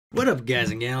What up,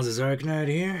 guys and gals? It's Arknight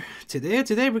here.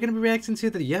 Today we're gonna be reacting to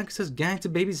the Yakuza's Guide to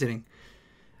Babysitting.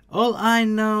 All I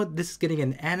know, this is getting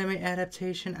an anime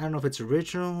adaptation. I don't know if it's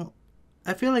original.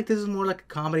 I feel like this is more like a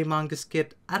comedy manga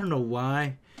skit. I don't know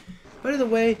why. But either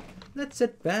way, let's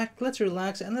sit back, let's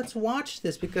relax, and let's watch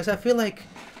this because I feel like,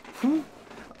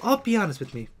 I'll be honest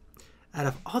with me. Out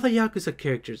of all the Yakuza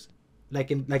characters, like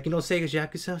Sega's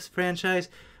Yakuza franchise,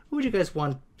 who would you guys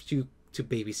want to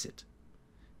babysit?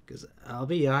 Because I'll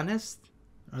be honest,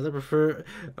 I prefer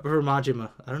Majima.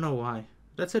 I don't know why.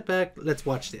 Let's sit back. Let's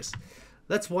watch this.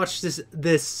 Let's watch this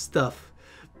stuff.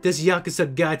 This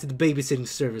Yakuza Guide to the Babysitting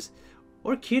Service.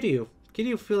 Or Kiryu.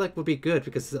 Kiryu feel like would be good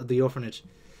because of the orphanage.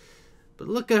 But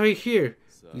look right here.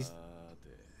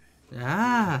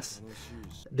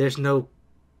 There's no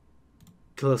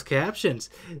closed captions.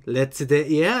 Let's today,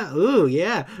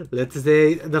 Let's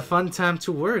today the fun time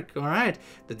to work. All right,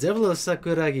 the devil of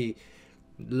Sakuragi.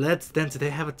 Let's then today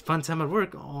have a fun time at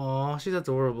work. Aw, she's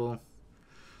adorable.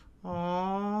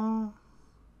 Aww.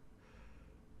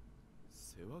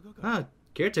 Ah,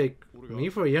 caretake. Me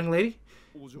for a young lady?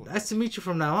 Nice to meet you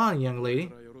from now on, young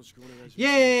lady.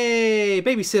 Yay!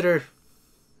 Babysitter!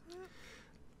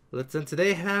 Let's then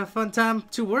today have a fun time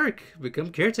to work.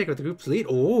 Become caretaker of the group's lead.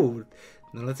 Oh,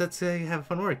 now let's say have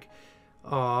fun work.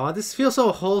 Aw, this feels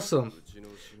so wholesome.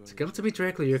 So come to me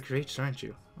directly, you're courageous, aren't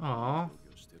you? Aw.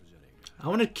 I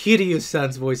want a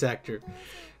Kiryu-san's voice actor.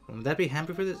 Would that be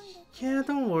happy for this? Yeah,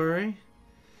 don't worry.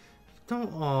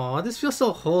 Aw, this feels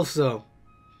so wholesome.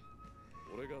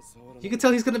 You can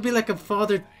tell he's gonna be like a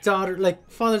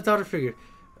father-daughter figure.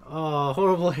 Oh,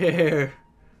 horrible hair.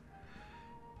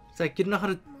 It's like you don't know how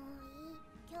to.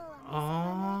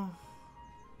 Aw.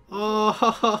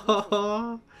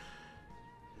 Oh.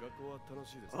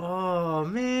 Oh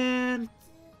man,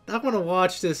 I want to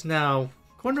watch this now.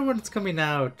 I wonder when it's coming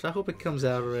out. I hope it comes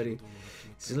out already.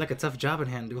 Seems like a tough job in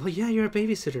hand. Well, yeah, you're a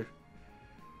babysitter.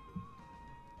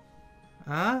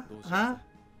 Huh? Huh?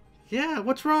 Yeah,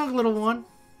 what's wrong, little one?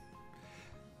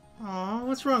 Aw,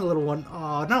 what's wrong, little one?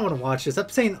 Aw, now I want to watch this. I'm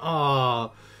saying,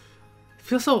 aw. It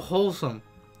feels so wholesome.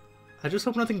 I just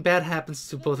hope nothing bad happens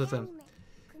to both of them.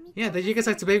 Yeah, that you guys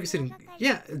like to babysitting.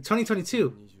 Yeah,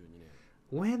 2022.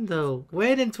 When, though?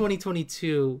 When in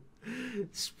 2022?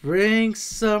 Spring,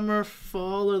 summer,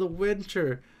 fall, or the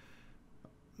winter?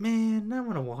 Man, I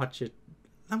want to watch it.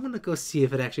 I want to go see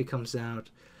if it actually comes out.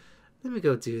 Let me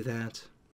go do that.